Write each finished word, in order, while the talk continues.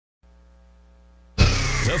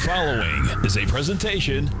The following is a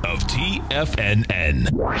presentation of TFNN.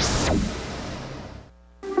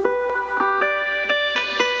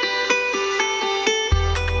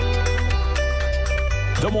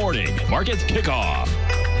 The Morning Market Kickoff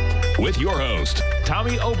with your host,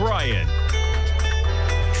 Tommy O'Brien.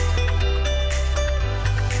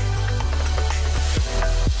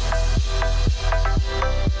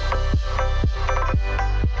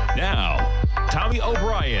 Now, Tommy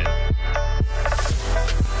O'Brien.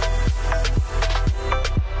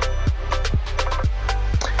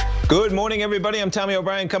 Good morning, everybody. I'm Tommy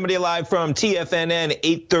O'Brien coming to you live from TFNN,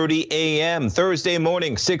 8:30 a.m. Thursday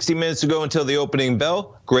morning, 60 minutes ago until the opening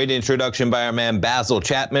bell. Great introduction by our man Basil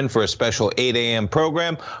Chapman for a special 8 a.m.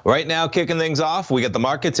 program. Right now, kicking things off, we got the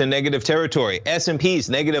markets in negative territory. S&P's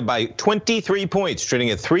negative by 23 points, trading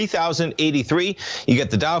at 3,083. You get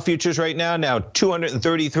the Dow futures right now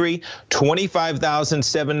 233,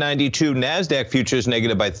 25,792. NASDAQ futures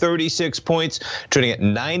negative by 36 points, trading at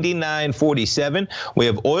 99.47. We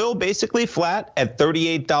have oil basically flat at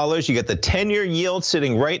 $38. You get the 10-year yield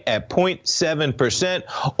sitting right at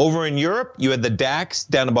 0.7%. Over in Europe, you had the DAX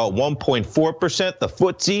down about 1.4%, the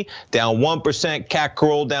FTSE down 1%, CAC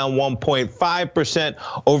Kroll down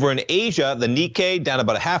 1.5%. Over in Asia, the Nikkei down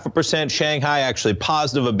about 0.5%, Shanghai actually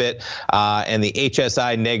positive a bit, and the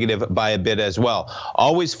HSI negative by a bit as well.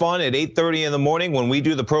 Always fun at 8:30 in the morning when we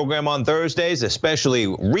do the program on Thursdays, especially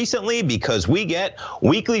recently because we get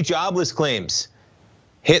weekly jobless claims.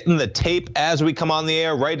 Hitting the tape as we come on the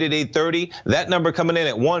air right at 8:30. That number coming in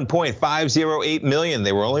at 1.508 million.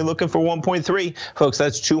 They were only looking for 1.3. Folks,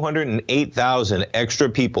 that's 208,000 extra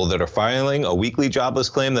people that are filing a weekly jobless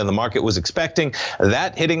claim than the market was expecting.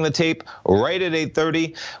 That hitting the tape right at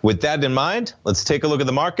 8:30. With that in mind, let's take a look at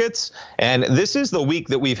the markets. And this is the week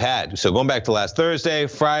that we've had. So going back to last Thursday,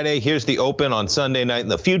 Friday, here's the open on Sunday night in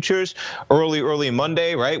the futures. Early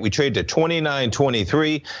Monday, right? We trade to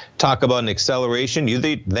 29.23. Talk about an acceleration.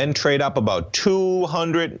 You then trade up about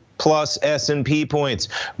 200 plus S&P points,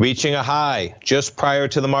 reaching a high just prior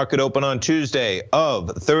to the market open on Tuesday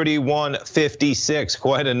of 3156.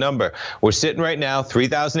 Quite a number. We're sitting right now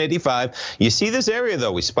 3,085. You see this area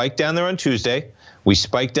though, we spiked down there on Tuesday. We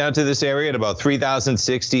spiked down to this area at about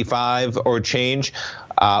 3,065 or change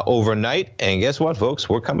overnight. And guess what, folks?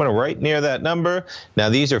 We're coming right near that number. Now,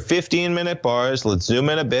 these are 15-minute bars. Let's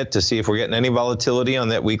zoom in a bit to see if we're getting any volatility on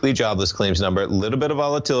that weekly jobless claims number. A little bit of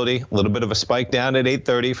volatility, a little bit of a spike down at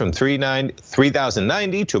 8:30 from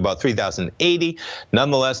 3,090 to about 3,080.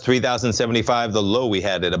 Nonetheless, 3,075, the low we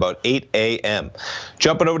had at about 8 a.m.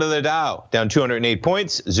 Jumping over to the Dow, down 208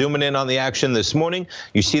 points. Zooming in on the action this morning.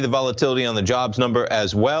 You see the volatility on the jobs number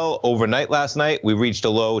as well. Overnight last night, we reached a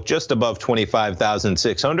low just above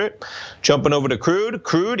 25,600. Jumping over to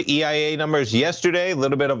crude EIA numbers yesterday, a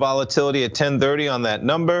little bit of volatility at 10:30 on that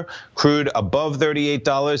number. Crude above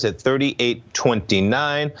 $38 at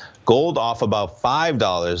 38.29. Gold off about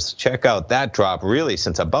 $5. Check out that drop really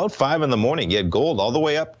since about 5 in the morning. You had gold all the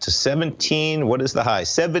way up to 17. What is the high?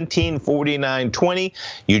 1749.20.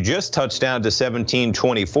 You just touched down to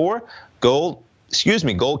 1724. Gold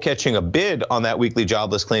catching a bid on that weekly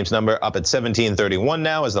jobless claims number up at 1731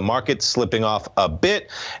 now as the market's slipping off a bit.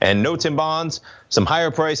 And notes and bonds, some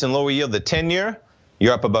higher price and lower yield. The 10-year,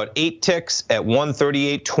 you're up about 8 ticks at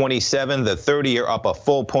 138.27. The 30-year up a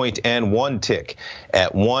full point and 1 tick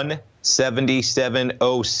at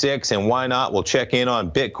 177.06. And why not? We'll check in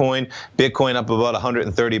on Bitcoin. Bitcoin up about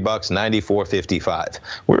 130 bucks, 94.55.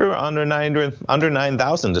 We're under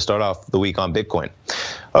 9,000 to start off the week on Bitcoin.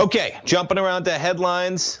 Okay, jumping around to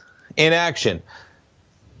headlines in action.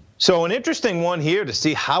 So an interesting one here to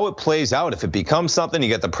see how it plays out. If it becomes something, you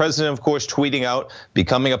get the president, of course, tweeting out,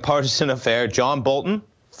 becoming a partisan affair. John Bolton,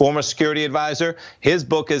 former security advisor, his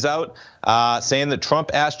book is out saying that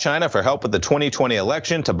Trump asked China for help with the 2020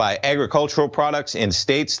 election to buy agricultural products in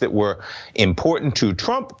states that were important to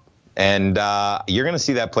Trump. And you're going to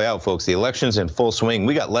see that play out, folks. The election's in full swing.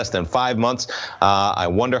 We got less than 5 months. I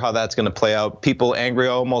wonder how that's going to play out. People angry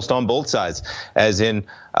almost on both sides, as in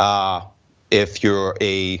if you're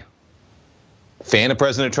a fan of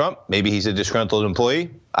President Trump, maybe he's a disgruntled employee.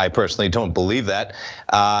 I personally don't believe that.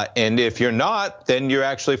 And if you're not, then you're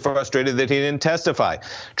actually frustrated that he didn't testify.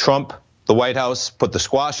 Trump, the White House, put the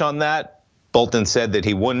squash on that. Bolton said that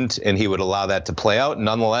he wouldn't and he would allow that to play out.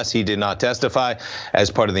 Nonetheless, he did not testify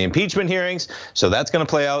as part of the impeachment hearings. So that's going to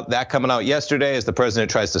play out. That coming out yesterday as the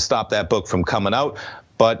president tries to stop that book from coming out.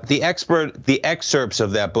 But the excerpts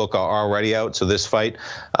of that book are already out. So this fight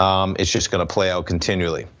is just going to play out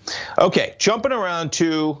continually. Okay, jumping around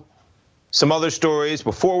to some other stories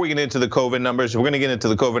before we get into the COVID numbers. We're going to get into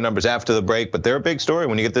the COVID numbers after the break, but they're a big story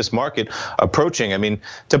when you get this market approaching. I mean,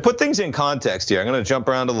 to put things in context here, I'm going to jump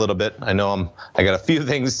around a little bit. I know I got a few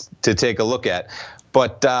things to take a look at.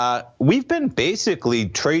 But we've been basically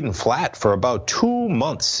trading flat for about 2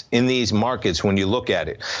 months in these markets when you look at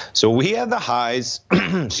it. So we had the highs,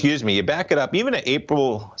 excuse me, you back it up even at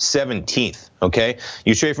April 17th, okay?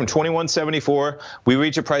 You trade from 21.74. We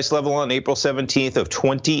reach a price level on April 17th of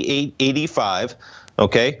 28.85.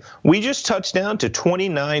 Okay, we just touched down to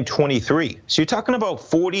 29.23. So you're talking about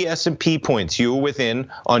 40 S&P points you were within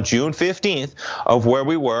on June 15th of where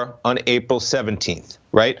we were on April 17th,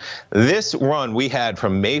 right? This run we had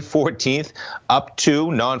from May 14th up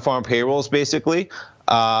to non-farm payrolls, basically,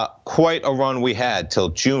 quite a run we had till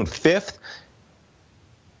June 5th.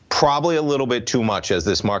 Probably a little bit too much as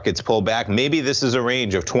this market's pulled back. Maybe this is a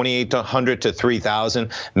range of 2,800 to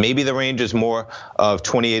 3,000. Maybe the range is more of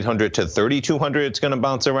 2,800 to 3,200. It's going to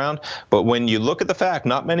bounce around. But when you look at the fact,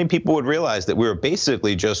 not many people would realize that we were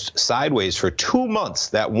basically just sideways for 2 months.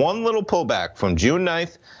 That one little pullback from June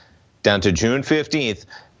 9th down to June 15th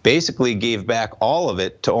basically gave back all of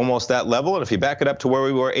it to almost that level. And if you back it up to where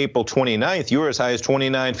we were April 29th, you were as high as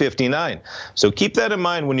 29.59. So keep that in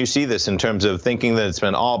mind when you see this in terms of thinking that it's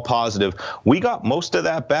been all positive. We got most of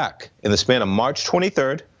that back in the span of March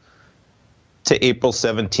 23rd to April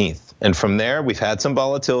 17th. And from there, we've had some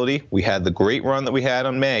volatility. We had the great run that we had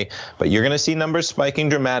on May, but you're going to see numbers spiking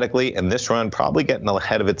dramatically, and this run probably getting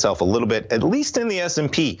ahead of itself a little bit, at least in the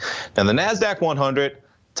S&P. Now, the NASDAQ 100,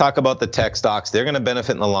 talk about the tech stocks. They're going to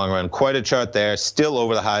benefit in the long run. Quite a chart there, still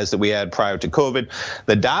over the highs that we had prior to COVID.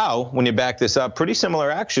 The Dow, when you back this up, pretty similar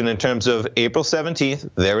action in terms of April 17th.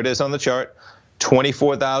 There it is on the chart,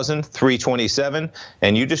 24,327,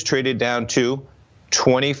 and you just traded down to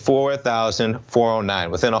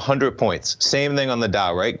 24,409 within 100 points. Same thing on the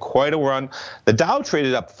Dow, right? Quite a run. The Dow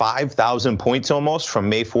traded up 5,000 points almost from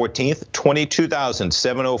May 14th,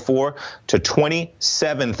 22,704 to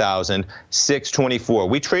 27,624.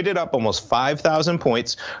 We traded up almost 5,000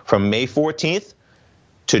 points from May 14th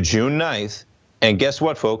to June 9th. And guess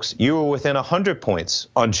what, folks? You were within 100 points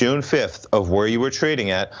on June 5th of where you were trading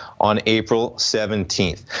at on April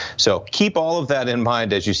 17th. So keep all of that in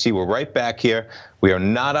mind as you see we're right back here. We are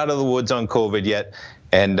not out of the woods on COVID yet.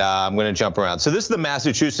 And I'm going to jump around. So this is the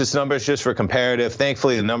Massachusetts numbers just for comparative.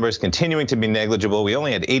 Thankfully, the numbers continuing to be negligible. We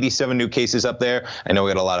only had 87 new cases up there. I know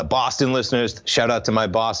we got a lot of Boston listeners. Shout out to my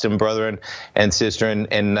Boston brethren and sister.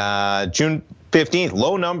 And June 15th,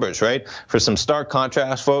 low numbers, right? For some stark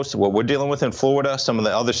contrast, folks, what we're dealing with in Florida, some of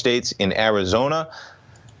the other states in Arizona.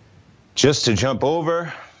 Just to jump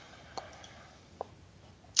over,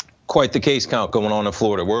 quite the case count going on in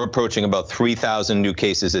Florida. We're approaching about 3,000 new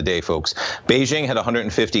cases a day, folks. Beijing had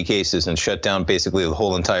 150 cases and shut down basically the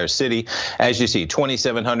whole entire city. As you see,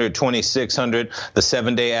 2,700, 2,600, the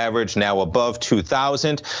 7-day average now above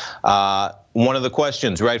 2,000. One of the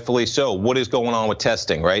questions, rightfully so, what is going on with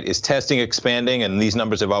testing, right? Is testing expanding? And these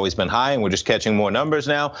numbers have always been high and we're just catching more numbers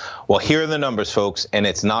now. Well, here are the numbers, folks, and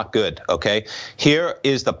it's not good, okay? Here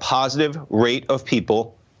is the positive rate of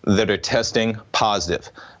people that are testing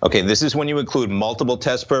positive. Okay, this is when you include multiple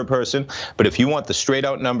tests per person, but if you want the straight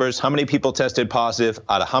out numbers, how many people tested positive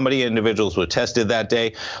out of how many individuals were tested that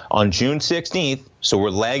day? On June 16th, so we're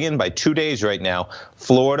lagging by 2 days right now,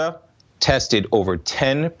 Florida tested over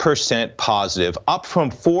 10% positive, up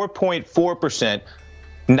from 4.4%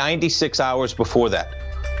 96 hours before that.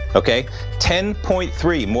 Okay,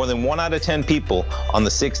 10.3, more than 1 out of 10 people on the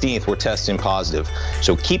 16th were testing positive.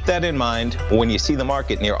 So keep that in mind when you see the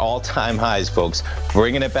market near all-time highs, folks.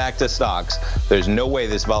 Bringing it back to stocks. There's no way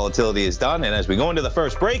this volatility is done. And as we go into the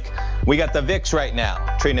first break, we got the VIX right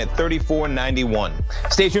now, trading at 34.91.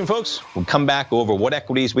 Stay tuned, folks. We'll come back over what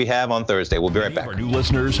equities we have on Thursday. We'll be right back. Our new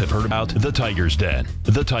listeners have heard about the Tiger's Den.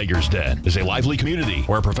 The Tiger's Den is a lively community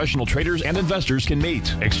where professional traders and investors can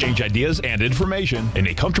meet, exchange ideas and information in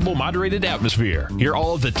a comfortable, moderated atmosphere. Hear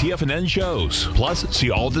all of the TFNN shows, plus see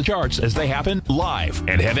all of the charts as they happen live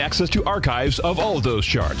and have access to archives of all of those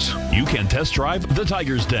charts. You can test drive the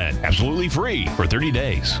Tiger's Den absolutely free for 30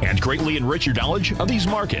 days and greatly enrich your knowledge of these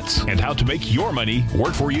markets and how to make your money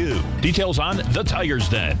work for you. Details on the Tiger's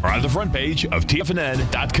Den are on the front page of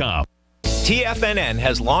TFNN.com. TFNN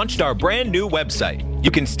has launched our brand new website. You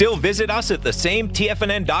can still visit us at the same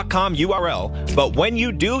TFNN.com URL, but when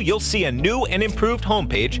you do, you'll see a new and improved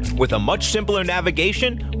homepage with a much simpler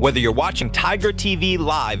navigation, whether you're watching Tiger TV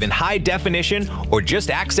live in high definition or just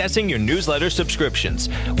accessing your newsletter subscriptions.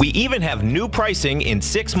 We even have new pricing in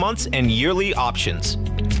 6 months and yearly options.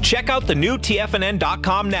 Check out the new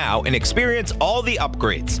TFNN.com now and experience all the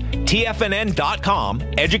upgrades. TFNN.com,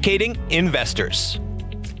 educating investors.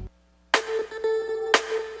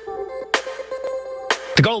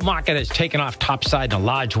 The gold market has taken off topside in a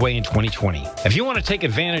large way in 2020. If you want to take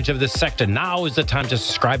advantage of this sector, now is the time to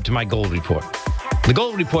subscribe to my gold report. The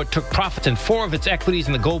Gold Report took profits in 4 of its equities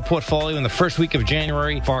in the gold portfolio in the first week of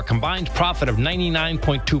January for a combined profit of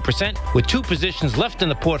 99.2%, with 2 positions left in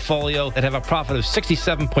the portfolio that have a profit of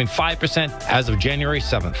 67.5% as of January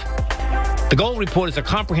 7th. The Gold Report is a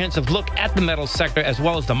comprehensive look at the metals sector as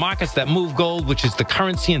well as the markets that move gold, which is the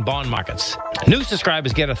currency and bond markets. New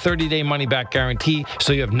subscribers get a 30-day money-back guarantee,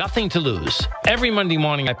 so you have nothing to lose. Every Monday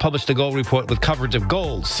morning, I publish the Gold Report with coverage of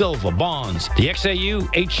gold, silver, bonds, the XAU,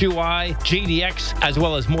 HUI, GDX, as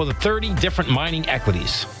well as more than 30 different mining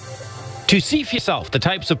equities. To see for yourself the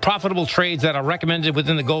types of profitable trades that are recommended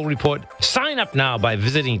within the Gold Report, sign up now by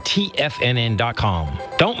visiting TFNN.com.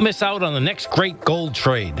 Don't miss out on the next great gold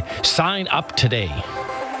trade. Sign up today.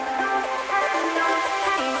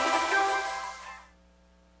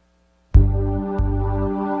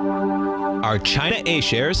 Are China A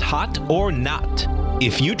shares hot or not?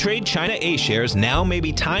 If you trade China A shares, now may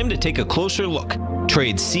be time to take a closer look.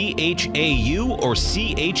 Trade CHAU or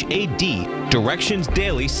CHAD, Directions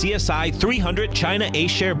Daily CSI 300 China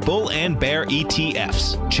A-Share Bull and Bear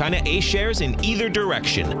ETFs. China A-Shares in either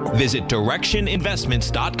direction. Visit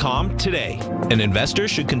directioninvestments.com today. An investor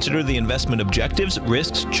should consider the investment objectives,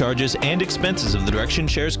 risks, charges, and expenses of the Direction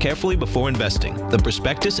shares carefully before investing. The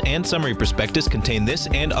prospectus and summary prospectus contain this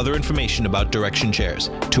and other information about Direction shares.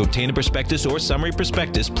 To obtain a prospectus or summary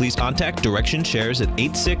prospectus, please contact Direction shares at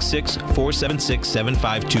 866-476-7523.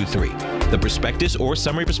 The prospectus or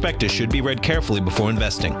summary prospectus should be read carefully before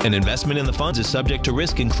investing. An investment in the funds is subject to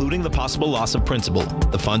risk, including the possible loss of principal.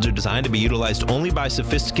 The funds are designed to be utilized only by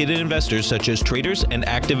sophisticated investors such as traders and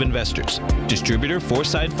active investors. Distributor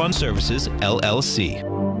Foreside Fund Services, LLC.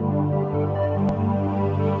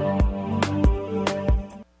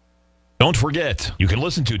 Don't forget, you can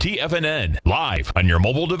listen to TFNN live on your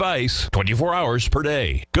mobile device 24 hours per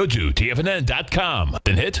day. Go to TFNN.com,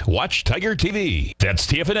 then hit Watch Tiger TV. That's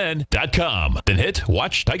TFNN.com, then hit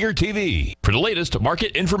Watch Tiger TV for the latest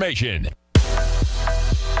market information.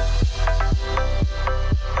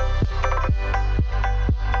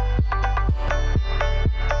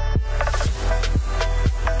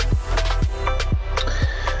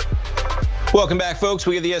 Welcome back, folks.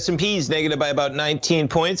 We get the S&Ps negative by about 19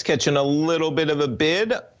 points, catching a little bit of a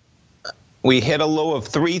bid. We hit a low of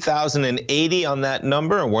 3,080 on that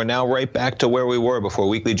number, and we're now right back to where we were before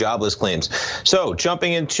weekly jobless claims. So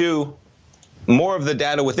jumping into more of the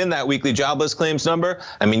data within that weekly jobless claims number.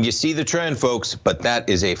 I mean, you see the trend, folks, but that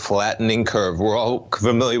is a flattening curve. We're all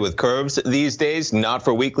familiar with curves these days, not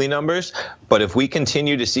for weekly numbers. But if we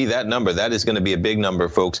continue to see that number, that is going to be a big number,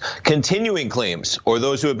 folks. Continuing claims, or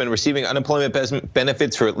those who have been receiving unemployment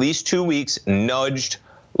benefits for at least 2 weeks, nudged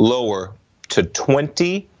lower to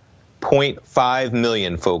 20.5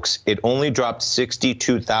 million, folks. It only dropped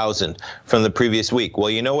 62,000 from the previous week.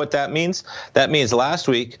 Well, you know what that means? That means last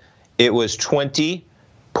week, it was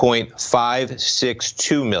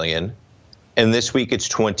 20.562 million, and this week it's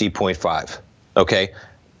 20.5. Okay,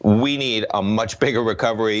 we need a much bigger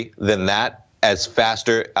recovery than that, a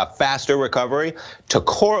faster recovery to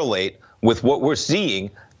correlate with what we're seeing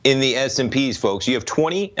in the S&Ps, folks. You have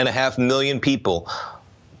 20.5 million people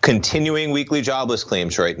continuing weekly jobless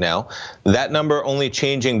claims right now. That number only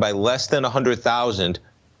changing by less than 100,000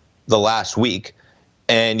 the last week.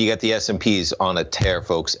 And you got the S&Ps on a tear,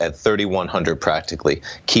 folks, at 3,100 practically.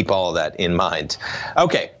 Keep all of that in mind.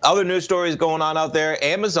 Okay, other news stories going on out there.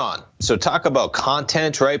 Amazon. So talk about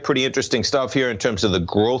content, right? Pretty interesting stuff here in terms of the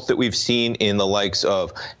growth that we've seen in the likes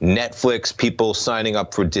of Netflix, people signing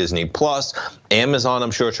up for Disney Plus. Amazon,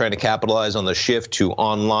 I'm sure, trying to capitalize on the shift to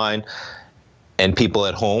online and people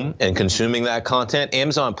at home and consuming that content.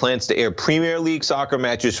 Amazon plans to air Premier League soccer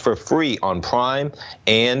matches for free on Prime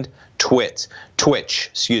and Twitch.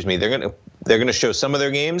 They're gonna show some of their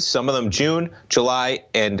games, some of them June, July,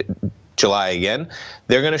 and July again.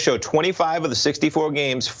 They're gonna show 25 of the 64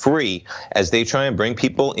 games free as they try and bring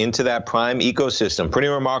people into that Prime ecosystem. Pretty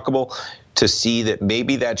remarkable to see that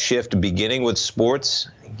maybe that shift beginning with sports.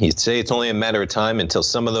 You'd say it's only a matter of time until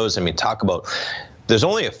some of those, I mean, talk about, there's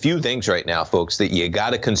only a few things right now, folks, that you got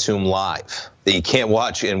to consume live, that you can't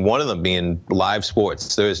watch, and one of them being live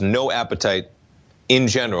sports. There is no appetite in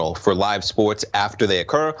general for live sports after they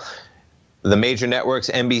occur. The major networks,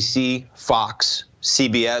 NBC, Fox,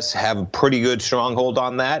 CBS, have a pretty good stronghold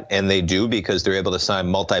on that, and they do because they're able to sign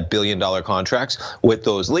multi-billion-dollar contracts with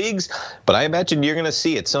those leagues. But I imagine you're going to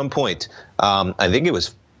see at some point, I think it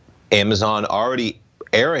was Amazon already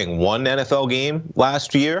airing one NFL game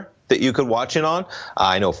last year that you could watch it on.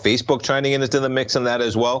 I know Facebook trying to get into the mix on that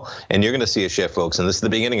as well. And you're going to see a shift, folks. And this is the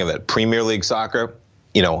beginning of it. Premier League soccer,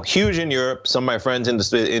 huge in Europe. Some of my friends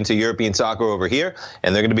into European soccer over here,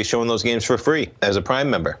 and they're going to be showing those games for free as a Prime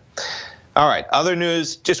member. All right, other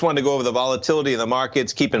news, just wanted to go over the volatility in the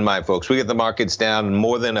markets. Keep in mind, folks, we get the markets down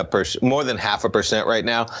more than 0.5% right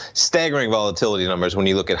now. Staggering volatility numbers when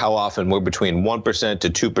you look at how often we're between 1% to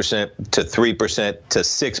 2% to 3% to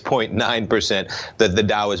 6.9% that the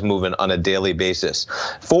Dow is moving on a daily basis.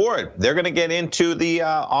 Ford, they're going to get into the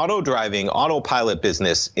autopilot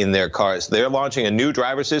business in their cars. They're launching a new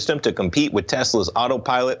driver system to compete with Tesla's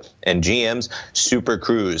autopilot and GM's Super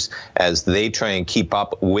Cruise as they try and keep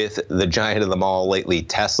up with the giant of them all lately,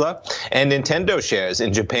 Tesla. And Nintendo shares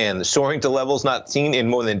in Japan soaring to levels not seen in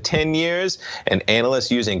more than 10 years, and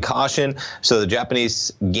analysts using caution. So the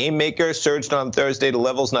Japanese game maker surged on Thursday to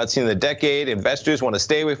levels not seen in a decade. Investors want to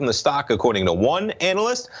stay away from the stock, according to one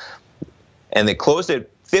analyst, and they closed at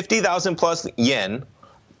 50,000 plus yen.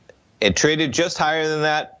 It traded just higher than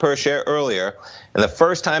that per share earlier, and the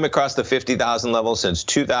first time it crossed the 50,000 level since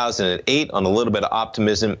 2008 on a little bit of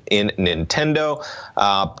optimism in Nintendo.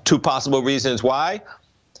 Two possible reasons why.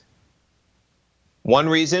 One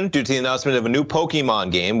reason, due to the announcement of a new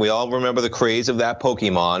Pokemon game. We all remember the craze of that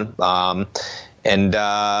Pokemon. And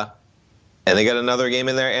they got another game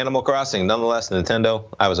in there, Animal Crossing. Nonetheless, Nintendo,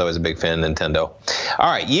 I was always a big fan of Nintendo. All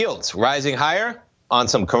right, yields rising higher on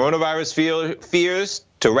some coronavirus fears.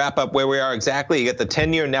 To wrap up where we are exactly, you get the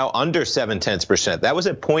 10-year now under 0.7%. That was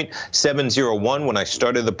at 0.701 when I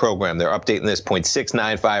started the program. They're updating this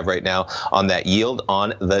 0.695 right now on that yield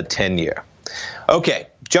on the 10-year. Okay,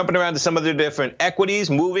 jumping around to some of the different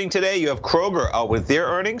equities moving today. You have Kroger out with their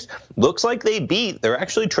earnings. Looks like they beat. They're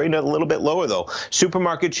actually trading a little bit lower, though.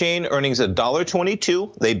 Supermarket chain earnings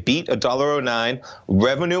 $1.22. They beat $1.09.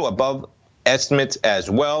 Revenue above estimates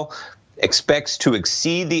as well. Expects to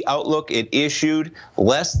exceed the outlook it issued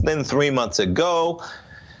less than 3 months ago.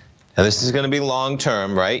 Now, this is going to be long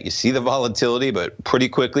term, right? You see the volatility, but pretty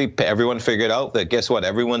quickly everyone figured out that, guess what?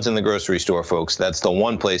 Everyone's in the grocery store, folks. That's the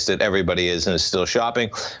one place that everybody is and is still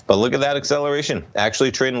shopping. But look at that acceleration.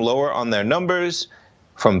 Actually trading lower on their numbers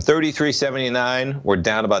from 33.79. We're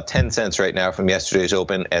down about 10 cents right now from yesterday's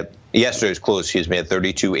close, at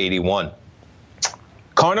 32.81.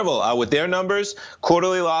 Carnival with their numbers,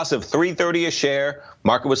 quarterly loss of $3.30 a share.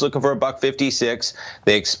 Market was looking for $1.56.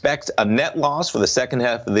 They expect a net loss for the second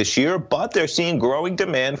half of this year, but they're seeing growing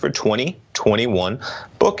demand for 2021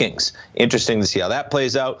 bookings. Interesting to see how that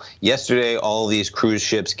plays out. Yesterday, all of these cruise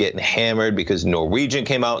ships getting hammered because Norwegian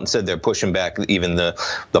came out and said they're pushing back even the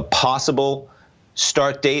possible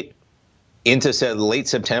start date into late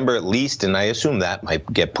September at least, and I assume that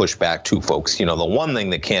might get pushed back too, folks. The one thing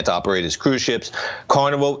that can't operate is cruise ships.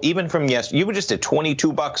 Carnival, even from yesterday, you were just at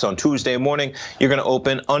 $22 on Tuesday morning. You're going to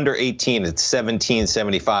open under 18 at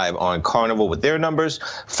 $17.75 on Carnival with their numbers.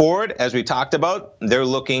 Ford, as we talked about, they're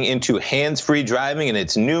looking into hands-free driving in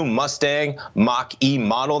its new Mustang Mach-E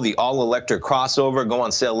model, the all-electric crossover, go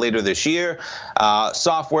on sale later this year.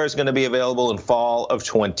 Software is going to be available in fall of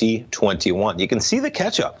 2021. You can see the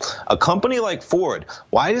catch-up. A company like Ford,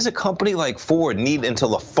 why does a company like Ford need until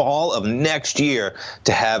the fall of next year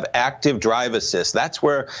to have active drive assist? That's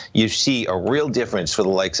where you see a real difference for the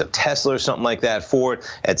likes of Tesla or something like that. Ford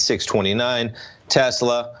at $629,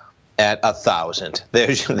 Tesla at $1,000.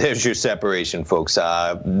 There's your separation, folks.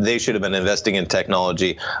 They should have been investing in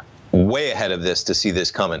technology way ahead of this to see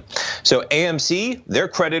this coming. So AMC, their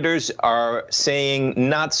creditors are saying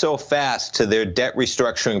not so fast to their debt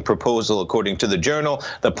restructuring proposal, according to the Journal.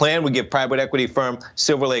 The plan would give private equity firm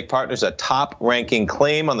Silver Lake Partners a top-ranking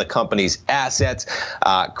claim on the company's assets.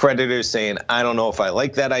 Creditors saying, I don't know if I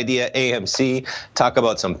like that idea. AMC, talk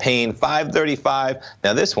about some pain, $535.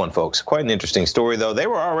 Now this one, folks, quite an interesting story, though. They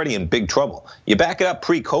were already in big trouble. You back it up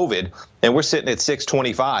pre-COVID, and we're sitting at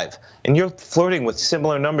 $625, and you're flirting with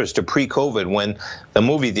similar numbers to pre-COVID when the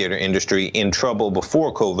movie theater industry in trouble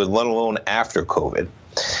before COVID, let alone after COVID.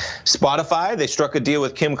 Spotify, they struck a deal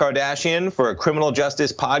with Kim Kardashian for a criminal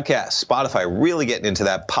justice podcast. Spotify really getting into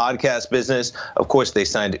that podcast business. Of course, they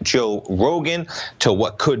signed Joe Rogan to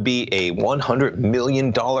what could be a $100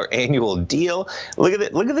 million annual deal. Look at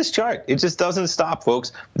it. Look at this chart. It just doesn't stop,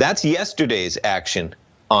 folks. That's yesterday's action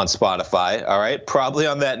on Spotify, all right? Probably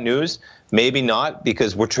on that news, maybe not,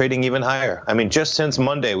 because we're trading even higher. I mean, just since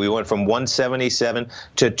Monday, we went from 177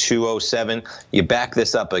 to 207. You back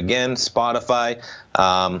this up again, Spotify.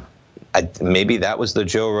 Maybe that was the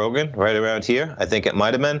Joe Rogan right around here. I think it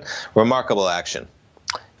might have been. Remarkable action.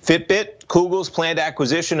 Fitbit, Google's planned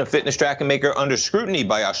acquisition of fitness tracking maker under scrutiny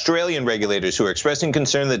by Australian regulators who are expressing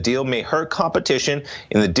concern the deal may hurt competition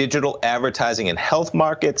in the digital advertising and health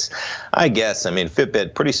markets. I guess,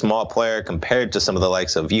 Fitbit, pretty small player compared to some of the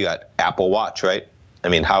likes of, you got Apple Watch, right?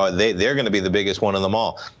 How are they? They're going to be the biggest one of them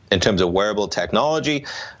all in terms of wearable technology.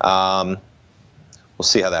 We'll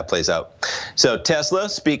see how that plays out. So Tesla,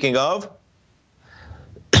 speaking of,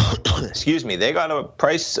 excuse me, they got a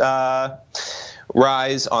price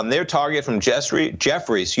rise on their target from Jeffrey, to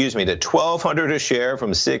 $1,200 a share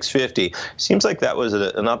from $650. Seems like that was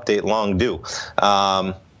an update long due.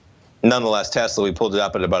 Nonetheless, Tesla, we pulled it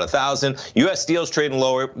up at about 1,000. U.S. Steel's trading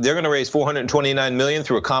lower. They're going to raise $429 million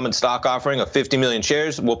through a common stock offering of 50 million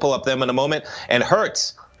shares. We'll pull up them in a moment. And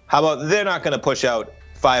Hertz, how about they're not going to push out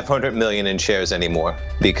 500 million in shares anymore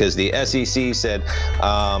because the SEC said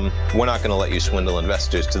we're not going to let you swindle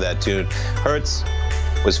investors to that tune. Hertz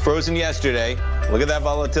was frozen yesterday. Look at that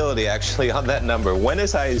volatility actually on that number. Went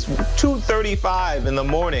as high as 235 in the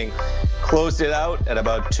morning. Closed it out at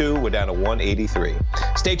about 2. We're down to 183.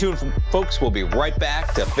 Stay tuned, folks. We'll be right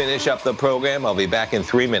back to finish up the program. I'll be back in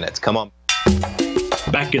 3 minutes. Come on.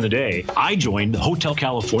 Back in the day, I joined Hotel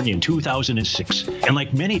California in 2006, and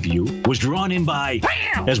like many of you, was drawn in by,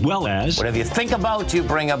 as well as, whatever you think about, you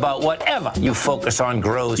bring about. Whatever you focus on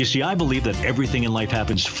grows. You see, I believe that everything in life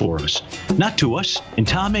happens for us, not to us, and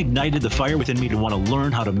Tom ignited the fire within me to want to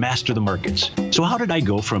learn how to master the markets. So how did I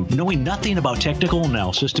go from knowing nothing about technical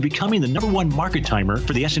analysis to becoming the #1 market timer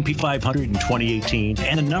for the S&P 500 in 2018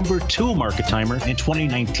 and the #2 market timer in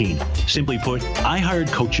 2019? Simply put, I hired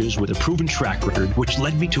coaches with a proven track record, which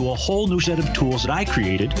led me to a whole new set of tools that I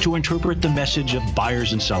created to interpret the message of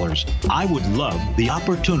buyers and sellers. I would love the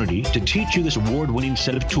opportunity to teach you this award-winning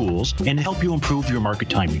set of tools and help you improve your market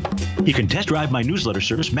timing. You can test drive my newsletter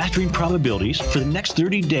service, Mastering Probabilities, for the next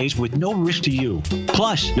 30 days with no risk to you.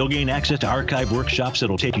 Plus, you'll gain access to archive workshops that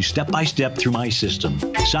will take you step-by-step through my system.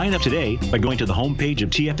 Sign up today by going to the homepage of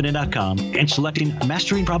TFNN.com and selecting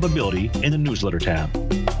Mastering Probability in the newsletter tab.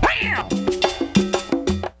 Bam!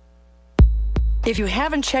 If you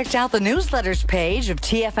haven't checked out the newsletters page of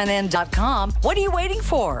TFNN.com, what are you waiting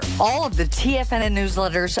for? All of the TFNN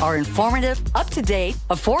newsletters are informative, up-to-date,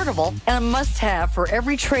 affordable, and a must-have for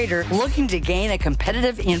every trader looking to gain a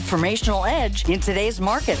competitive informational edge in today's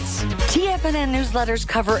markets. TFNN newsletters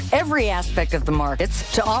cover every aspect of the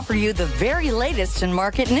markets to offer you the very latest in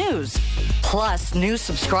market news. Plus, new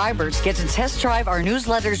subscribers get to test drive our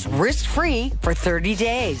newsletters risk-free for 30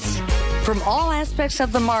 days. From all aspects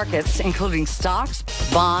of the markets, including stocks,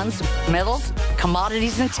 bonds, metals,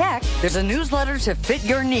 commodities, and tech, there's a newsletter to fit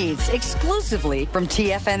your needs exclusively from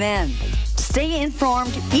TFNN. Stay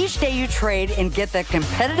informed each day you trade and get that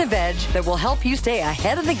competitive edge that will help you stay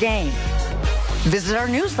ahead of the game. Visit our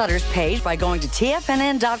newsletters page by going to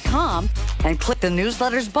TFNN.com and click the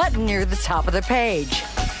newsletters button near the top of the page.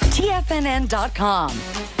 TFNN.com,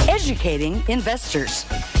 educating investors.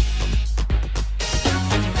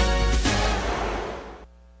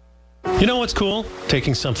 You know what's cool?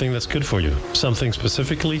 Taking something that's good for you. Something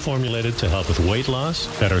specifically formulated to help with weight loss,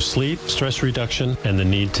 better sleep, stress reduction, and the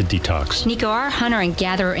need to detox. Nico, our hunter and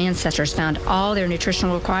gatherer ancestors found all their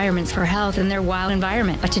nutritional requirements for health in their wild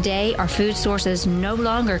environment. But today, our food sources no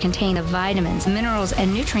longer contain the vitamins, minerals,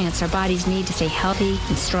 and nutrients our bodies need to stay healthy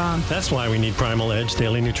and strong. That's why we need Primal Edge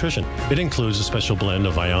Daily Nutrition. It includes a special blend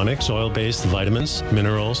of ionic, soil-based vitamins,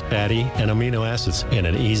 minerals, fatty, and amino acids in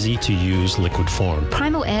an easy-to-use liquid form.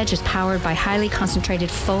 Primal Edge is powered by highly concentrated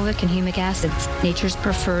folic and humic acids, nature's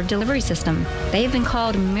preferred delivery system. They have been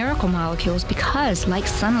called miracle molecules because, like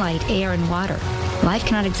sunlight, air, and water, life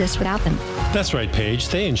cannot exist without them. That's right, Paige.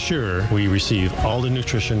 They ensure we receive all the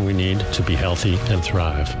nutrition we need to be healthy and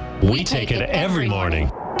thrive. We take it every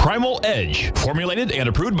morning. Primal Edge, formulated and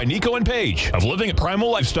approved by Nico and Paige of Living a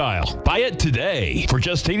Primal Lifestyle. Buy it today for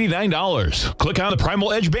just $89. Click on the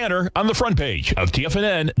Primal Edge banner on the front page of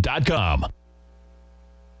TFNN.com.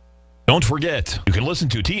 Don't forget, you can listen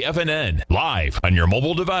to TFNN live on your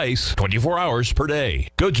mobile device 24 hours per day.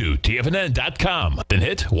 Go to TFNN.com, then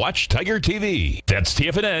hit Watch Tiger TV. That's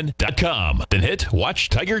TFNN.com, then hit Watch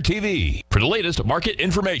Tiger TV for the latest market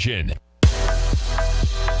information.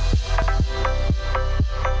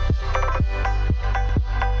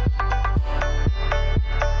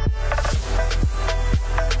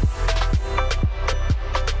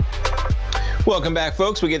 Welcome back,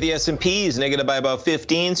 folks. We get the S&Ps negative by about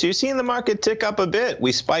 15, so you're seeing the market tick up a bit.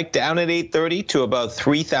 We spiked down at 830 to about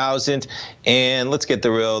 3,000, and let's get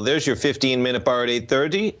the real. There's your 15-minute bar at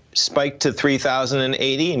 830. spiked to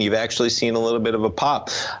 3,080, and you've actually seen a little bit of a pop.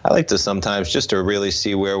 I like to sometimes just to really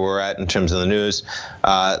see where we're at in terms of the news.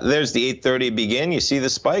 There's the 8:30 begin. You see the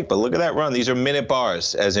spike, but look at that run. These are minute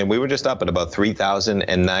bars, as in we were just up at about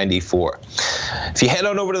 3,094. If you head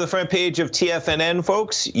on over to the front page of TFNN,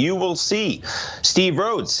 folks, you will see Steve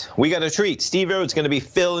Rhodes. We got a treat. Steve Rhodes going to be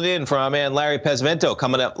filling in for our man Larry Pesavento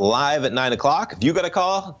coming up live at 9 o'clock. If you got a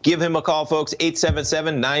call, give him a call, folks.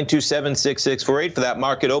 877-927-6648 for that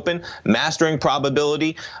market open. Mastering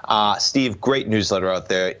Probability. Steve, great newsletter out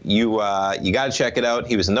there. You got to check it out.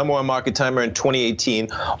 He was the #1 market timer in 2018,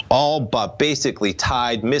 all but basically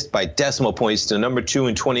tied, missed by decimal points to #2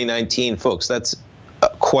 in 2019. Folks, that's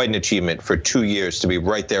quite an achievement for 2 years to be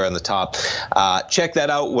right there on the top. Check that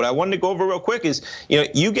out. What I wanted to go over real quick is,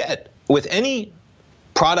 you get with any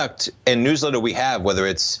product and newsletter we have, whether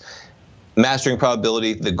it's Mastering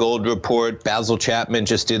Probability, the Gold Report, Basil Chapman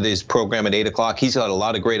just did his program at 8 o'clock. He's got a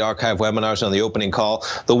lot of great archive webinars on the opening call.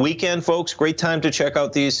 The weekend, folks, great time to check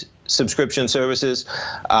out these subscription services.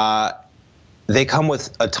 They come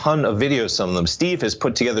with a ton of videos, some of them. Steve has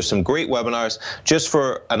put together some great webinars just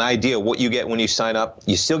for an idea of what you get when you sign up.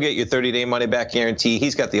 You still get your 30-day money-back guarantee.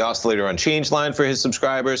 He's got the oscillator on change line for his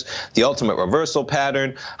subscribers, the ultimate reversal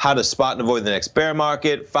pattern, how to spot and avoid the next bear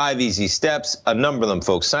market, 5 easy steps, a number of them,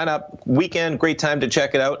 folks. Sign up. Weekend, great time to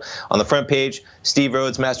check it out. On the front page, Steve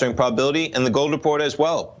Rhodes, Mastering Probability, and the Gold Report as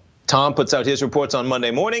well. Tom puts out his reports on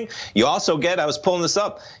Monday morning. You also get, I was pulling this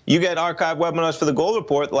up, you get archive webinars for the Gold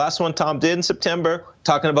Report. The last one Tom did in September,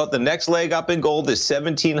 talking about the next leg up in gold is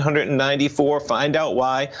 1,794. Find out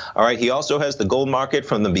why. All right, he also has the gold market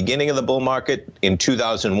from the beginning of the bull market in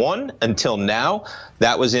 2001 until now.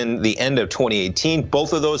 That was in the end of 2018.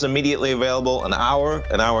 Both of those immediately available, an hour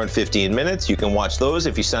and 15 minutes. You can watch those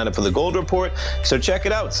if you sign up for the Gold Report. So check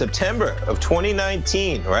it out, September of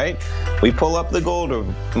 2019, right? We pull up the gold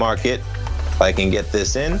market, if I can get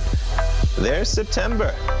this in. There's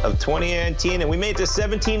September of 2019, and we made it to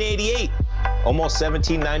 1788. Almost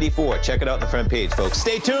 1794. Check it out on the front page, folks.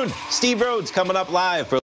 Stay tuned. Steve Rhodes coming up live for